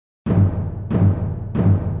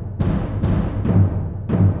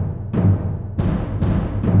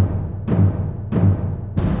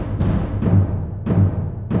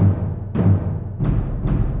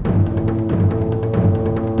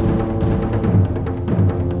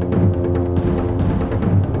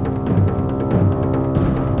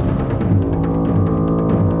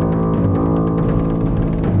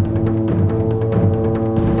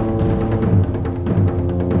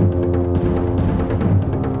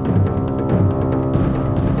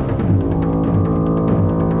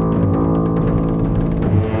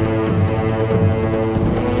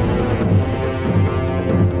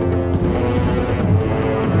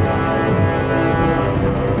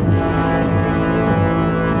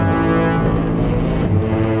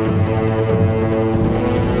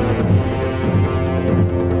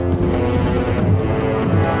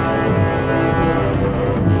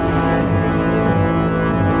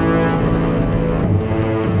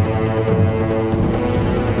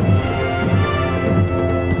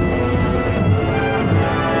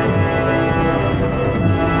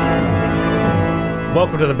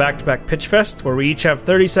welcome to the Back-to-Back Pitch Fest, where we each have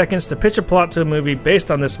 30 seconds to pitch a plot to a movie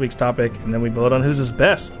based on this week's topic, and then we vote on whose is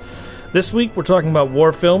best. This week, we're talking about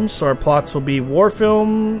war films, so our plots will be war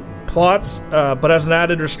film plots, but as an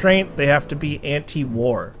added restraint, they have to be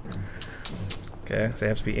anti-war. Okay, so they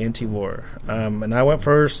have to be anti-war. And I went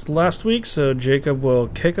first last week, so Jacob will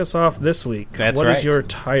kick us off this week. That's What right. is your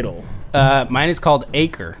title? Mine is called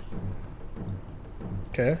Acre.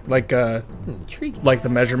 Okay, like Intriguing. the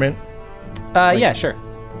measurement? Yeah, sure.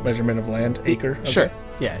 Measurement of land, acre? Okay. Sure.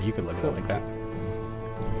 Yeah, you could look at it like that.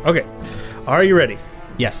 Okay, are you ready?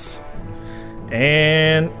 Yes.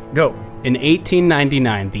 And go. In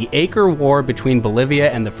 1899, the Acre War between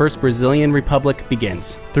Bolivia and the First Brazilian Republic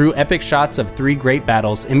begins. Through epic shots of three great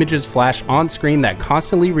battles, images flash on screen that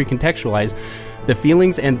constantly recontextualize the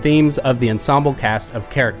feelings and themes of the ensemble cast of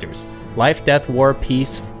characters. Life, death, war,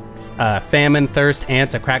 peace, famine, thirst,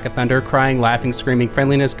 ants, a crack of thunder, crying, laughing, screaming,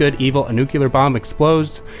 friendliness, good, evil, a nuclear bomb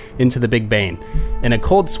explodes into the Big Bang. In a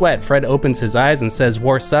cold sweat, Fred opens his eyes and says,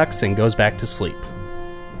 "War sucks," and goes back to sleep.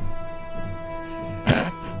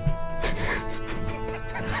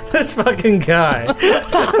 This fucking guy.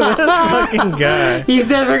 He's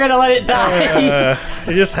never gonna let it die.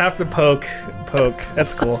 You just have to poke.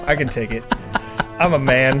 That's cool. I can take it. I'm a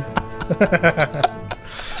man.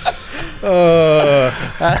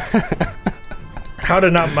 How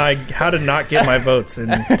to not get my votes in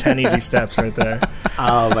 10 easy steps right there.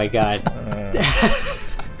 Oh my god.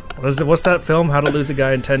 What's that film? How to Lose a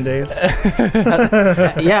Guy in 10 Days?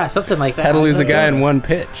 Yeah, something like that. How to lose a guy in one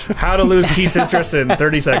pitch. How to lose key citrus in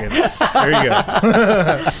 30 seconds. There you go.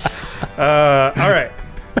 All right.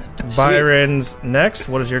 Byron's next.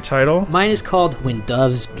 What is your title? Mine is called When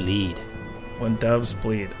Doves Bleed. When Doves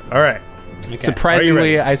Bleed. All right. Okay.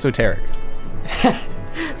 Surprisingly esoteric.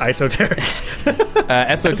 Esoteric.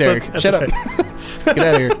 Esoteric. Shut up. Get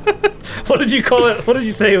out of here. What did you call it? What did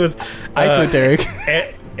you say it was? Esoteric.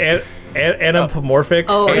 Anthropomorphic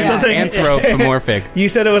or yeah. something? Anthropomorphic. You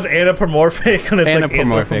said it was anthropomorphic, and it's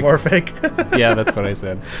Anthropomorphic. like anthropomorphic. Yeah, that's what I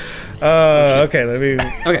said. Okay, let me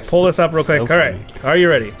pull this up real quick. So All right, are you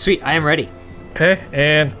ready? Sweet, I am ready. Okay,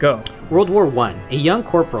 and go. World War I. A young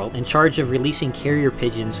corporal in charge of releasing carrier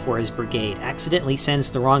pigeons for his brigade accidentally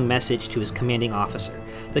sends the wrong message to his commanding officer.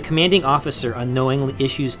 The commanding officer unknowingly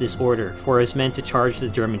issues this order for his men to charge the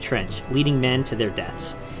German trench, leading men to their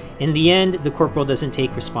deaths. In the end, the corporal doesn't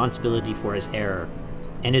take responsibility for his error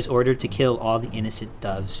and is ordered to kill all the innocent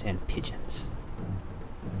doves and pigeons.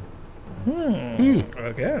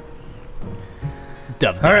 Okay.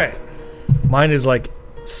 Dove. All right. Mine is like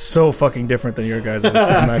so fucking different than your guys'. I'm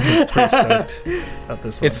actually pretty stoked about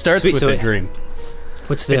this one. It starts Sweet, with so a it- dream.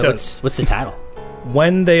 What's It does. what's the title?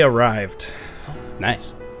 When They Arrived.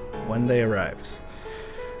 Nice. When They Arrived.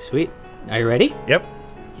 Sweet. Are you ready? Yep.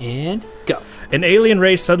 And go. An alien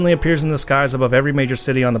race suddenly appears in the skies above every major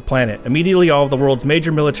city on the planet. Immediately, all of the world's major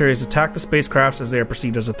militaries attack the spacecrafts as they are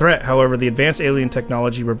perceived as a threat. However, the advanced alien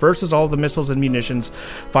technology reverses all of the missiles and munitions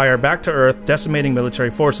fire back to Earth, decimating military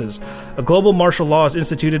forces. A global martial law is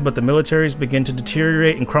instituted, but the militaries begin to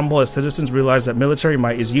deteriorate and crumble as citizens realize that military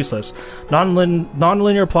might is useless.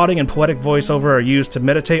 Non-linear plotting and poetic voiceover are used to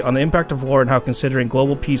meditate on the impact of war and how considering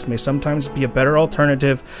global peace may sometimes be a better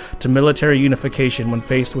alternative to military unification when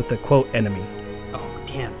faced with the, quote, enemy.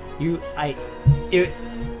 Damn, I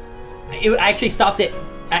actually stopped it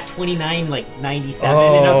at 29, like 97,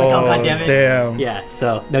 and I was like, oh god damn it. Damn. Yeah,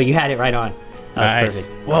 so no, you had it right on. That was Nice.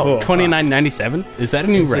 perfect. Whoa, Cool. 29.97? Is that a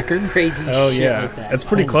new It's like record? crazy Oh shit yeah, like that. it's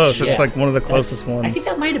pretty Holy close. shit. It's like one of the closest I ones. think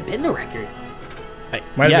that might have been the record.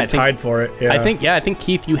 Might have I been tied for it. Yeah. I think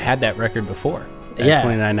Keith, you had that record before. At Yeah.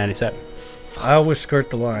 29.97. I always skirt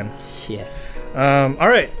the line. Shit. All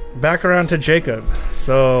right, back around to Jacob.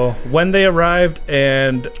 So when they arrived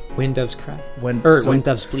and When Doves Cry. when When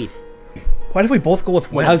Doves Bleed. why did we both go with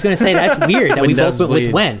when? I was going to say, that's weird that When we both Doves went with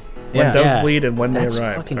Bleed. when. When Yeah. doves Yeah. bleed and when That's they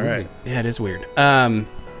arrived. fucking All weird. right. Yeah, it is weird.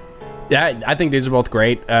 Yeah, I think these are both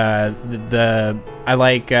great. I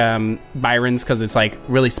like Byron's because it's like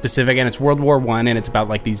really specific, and it's World War I, and it's about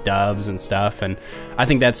like these doves and stuff, and I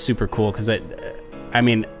think that's super cool because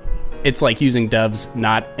it's like using doves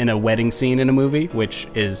not in a wedding scene in a movie, which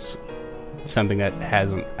is something that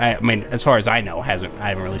hasn't. I mean, as far as I know, I haven't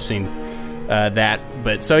really seen that.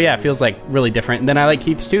 But so yeah, it feels like really different. And then I like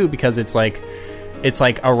Keith's too because it's like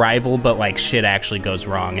Arrival, but like shit actually goes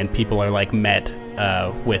wrong, and people are like met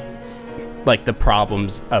with like the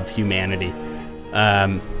problems of humanity.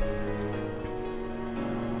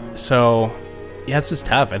 So yeah, it's just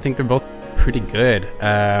tough. I think they're both pretty good.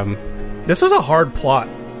 This was a hard plot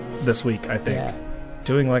this week, I think. Yeah.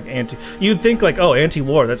 Doing like you'd think like, oh,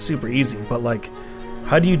 anti-war, that's super easy, but like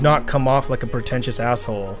how do you not come off like a pretentious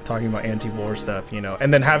asshole talking about anti-war stuff,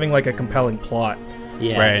 and then having like a compelling plot,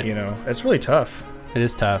 Yeah. Right. It's really tough. It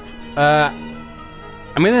is tough.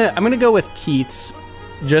 I'm gonna go with Keith's,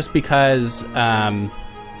 just because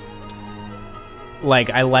like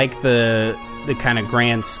I like the kind of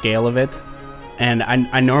grand scale of it, and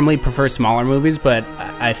I normally prefer smaller movies, but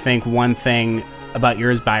I think one thing about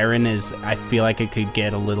yours, Byron, is I feel like it could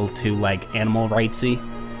get a little too like animal rightsy.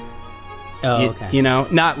 Oh, okay.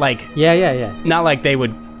 Not like Yeah. not like they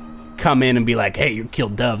would come in and be like, hey, you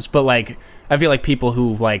killed doves, but like I feel like people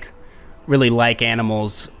who like really like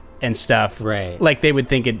animals and stuff, Right. like they would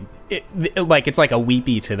think it like it's like a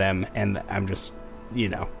weepy to them, and I'm just I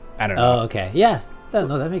don't know. Oh, okay. Yeah.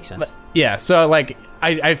 No, that makes sense. Yeah, so like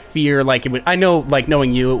I fear like it would. I know, like,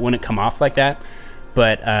 knowing you, it wouldn't come off like that,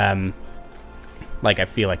 but like I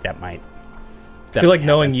feel like that might. I feel like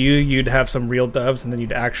knowing you'd have some real doves and then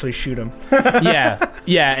you'd actually shoot them.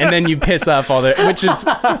 yeah, and then you piss off all the, which is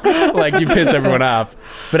like you piss everyone off.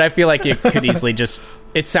 But I feel like it could easily just.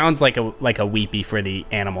 It sounds like a weepy for the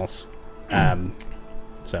animals.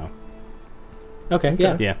 So. Okay.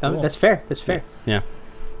 Yeah. Yeah. That's fair. That's fair. Yeah.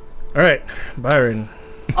 All right, Byron.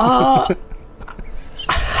 I'm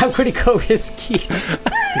going to go with Keith.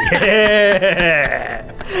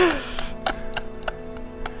 Yeah.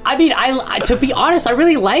 I mean, I to be honest, I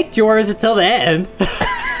really liked yours until the end.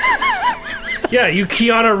 Yeah, you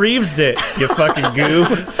Keanu Reeves'd it, you fucking goof.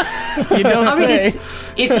 You don't I mean, say.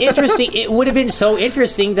 it's interesting. It would have been so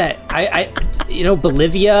interesting that I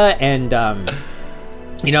Bolivia and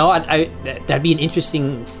that'd be an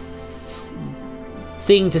interesting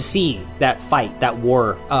thing to see, that fight, that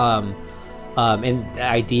war, and the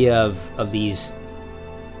idea of these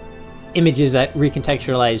images that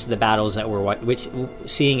recontextualize the battles that which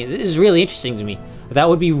seeing it is really interesting to me. That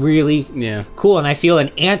would be really cool, and I feel an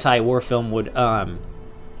anti-war film would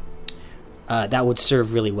that would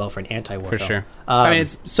serve really well for an anti-war For film. sure. I mean,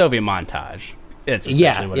 it's Soviet montage. It's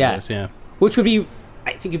essentially what it is. Yeah. Which would be,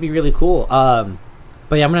 I think it'd be really cool.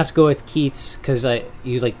 But yeah, I'm gonna have to go with Keith's because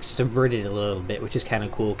you like subverted it a little bit, which is kind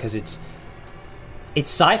of cool because it's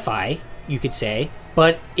sci-fi, you could say,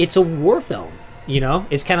 but it's a war film.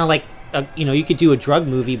 It's kind of like you could do a drug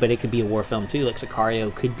movie, but it could be a war film too. Like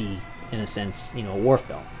Sicario could be, in a sense, a war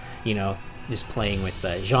film. Just playing with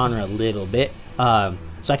genre a little bit. So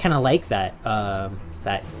I kind of like that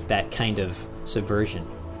that kind of subversion.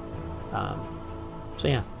 So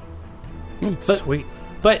yeah. Sweet.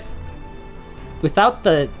 But without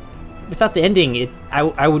the ending,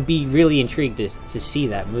 I would be really intrigued to see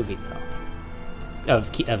that movie though,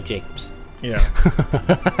 of Jacobs. Yeah.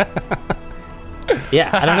 Yeah,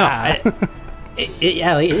 I don't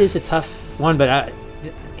know. It is a tough one, but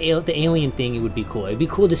the alien thing, it would be cool. It'd be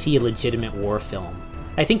cool to see a legitimate war film.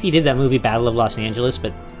 I think they did that movie Battle of Los Angeles,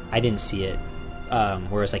 but I didn't see it.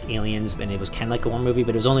 Where it's like aliens, and it was kind of like a war movie,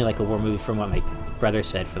 but it was only like a war movie from what my brother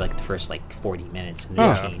said for like the first like 40 minutes, and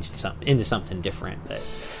then it changed into something different. But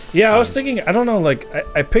yeah, I was thinking, I don't know, like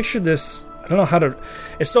I pictured this. I don't know how to.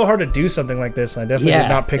 It's so hard to do something like this, and I definitely did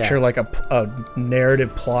not picture like a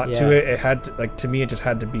narrative plot to it. It had to, like, to me, it just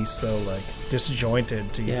had to be so like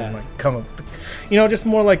disjointed to even like come up, just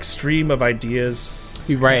more like stream of ideas.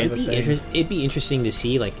 Right. It'd be interesting to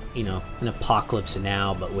see like an apocalypse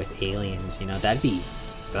now, but with aliens. That'd be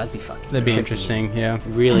fucking. That'd be interesting. Yeah.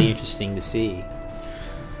 Really interesting to see.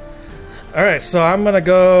 All right, so I'm gonna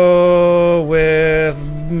go with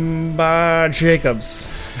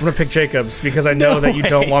Jacobs. I'm gonna pick Jacobs because I know that you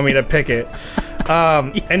don't want me to pick it.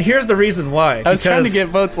 And here's the reason why. I was trying to get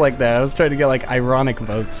votes like that. I was trying to get like ironic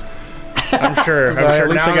votes. I'm sure. At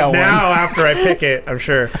least I got now one. after I pick it, I'm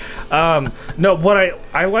sure. No, what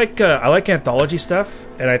I like anthology stuff,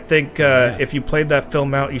 and I think if you played that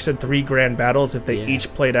film out, you said 3 grand battles. If they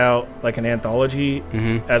each played out like an anthology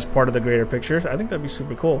as part of the greater picture, I think that'd be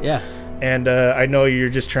super cool. Yeah. And I know you're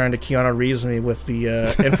just trying to Keanu Reeves me with the.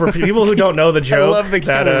 And for people who don't know the joke, I love the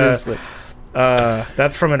Keanu Reeves.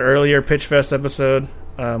 That's from an earlier Pitch Fest episode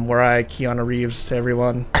where I Keanu Reeves to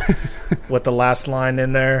everyone with the last line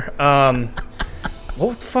in there.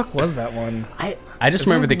 What the fuck was that one? I just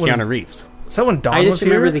remember the Keanu Reeves. Is that when Don I was just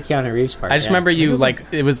remember here? the Keanu Reeves part. I just remember you like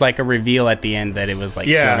it was like a reveal at the end that it was like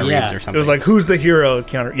Keanu Reeves or something. It was like, who's the hero?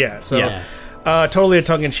 Keanu. Yeah. So. Totally a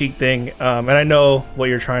tongue-in-cheek thing, and I know what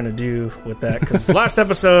you're trying to do with that because last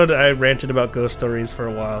episode I ranted about ghost stories for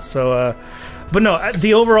a while. So, but no,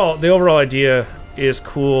 the overall idea is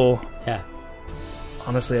cool. Yeah.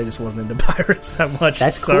 honestly, I just wasn't into pirates that much.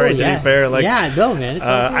 That's Sorry, cool, to yeah. be fair. Like, yeah, no, man. It's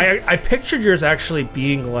all good. I pictured yours actually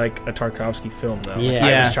being like a Tarkovsky film, though. Yeah. Like Yeah.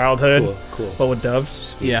 Ivan's Childhood, Cool. but with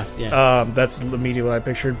doves. Yeah. Yeah. That's immediately what I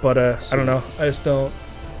pictured, but I don't know. I just don't.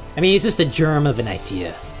 I mean, it's just a germ of an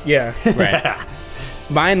idea. Yeah. Right.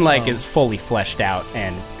 Mine is fully fleshed out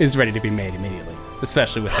and is ready to be made immediately,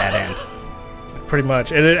 especially with that end. Pretty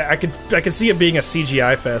much, and I could see it being a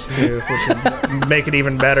CGI fest too, which would make it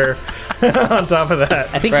even better. On top of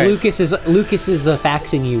that, I think Right. Lucas is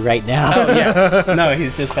faxing you right now. Oh, yeah. No,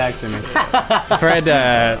 he's just faxing me.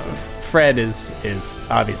 Fred is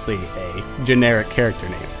obviously a generic character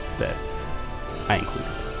name that I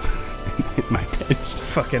included in my pitch.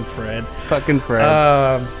 fucking Fred. Fucking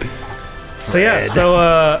Fred. So yeah,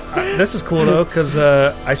 this is cool though because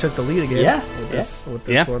I took the lead again. Yeah, with this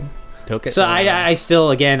Yeah. one. Took it. So I still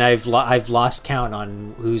again I've lost count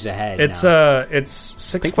on who's ahead. It's now.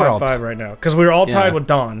 it's think we're all 6-5-5 right now because we were all tied Yeah. with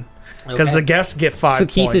Don because Okay. the guests get 5 So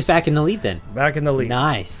Keith points. is back in the lead then. back in the lead.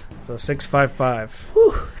 Nice. So 6-5-5.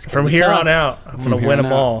 It's From gonna be here tough. on out, I'm gonna here win on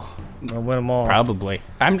them out. all. I'm gonna win them all. Probably.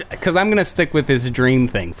 I'm gonna stick with this dream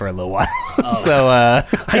thing for a little while. Oh. So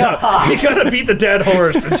You gotta beat the dead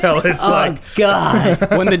horse until it's Oh like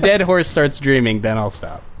God. when the dead horse starts dreaming, then I'll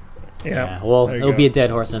stop. Yeah. Well, There you it'll go. be a dead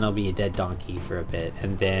horse and it'll be a dead donkey for a bit,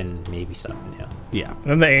 and then maybe something new. Yeah.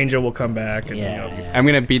 then the angel will come back and Yeah, you'll be yeah. I'm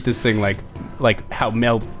gonna beat this thing like how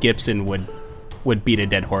Mel Gibson would beat a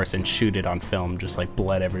dead horse and shoot it on film, just like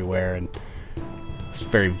blood everywhere, and it's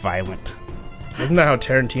very violent. Isn't that how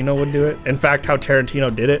Tarantino would do it? In fact, how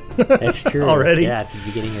Tarantino did it. That's true. Already? Yeah, at the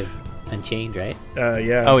beginning of Unchained, right?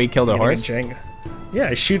 Yeah. Oh, he killed a Eating horse? Jenga. Yeah,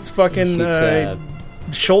 he shoots fucking. Shoots,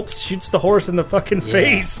 Schultz shoots the horse in the fucking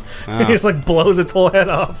face. Oh. He just like blows its whole head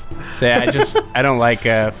off. So yeah, I don't like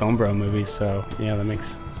film bro movies, so yeah,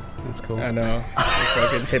 that's cool. I know. He's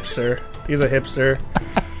fucking hipster. He's a hipster.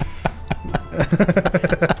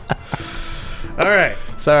 All right.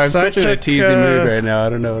 Sorry, I'm So I such in a took, teasy mood right now. I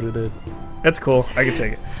don't know what it is. That's cool. I can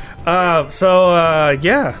take it.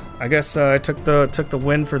 Yeah, I guess I took the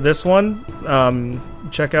win for this one.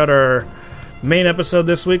 Check out our main episode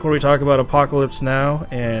this week where we talk about Apocalypse Now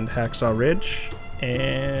and Hacksaw Ridge.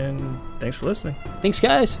 And thanks for listening. Thanks,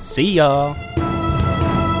 guys. See y'all.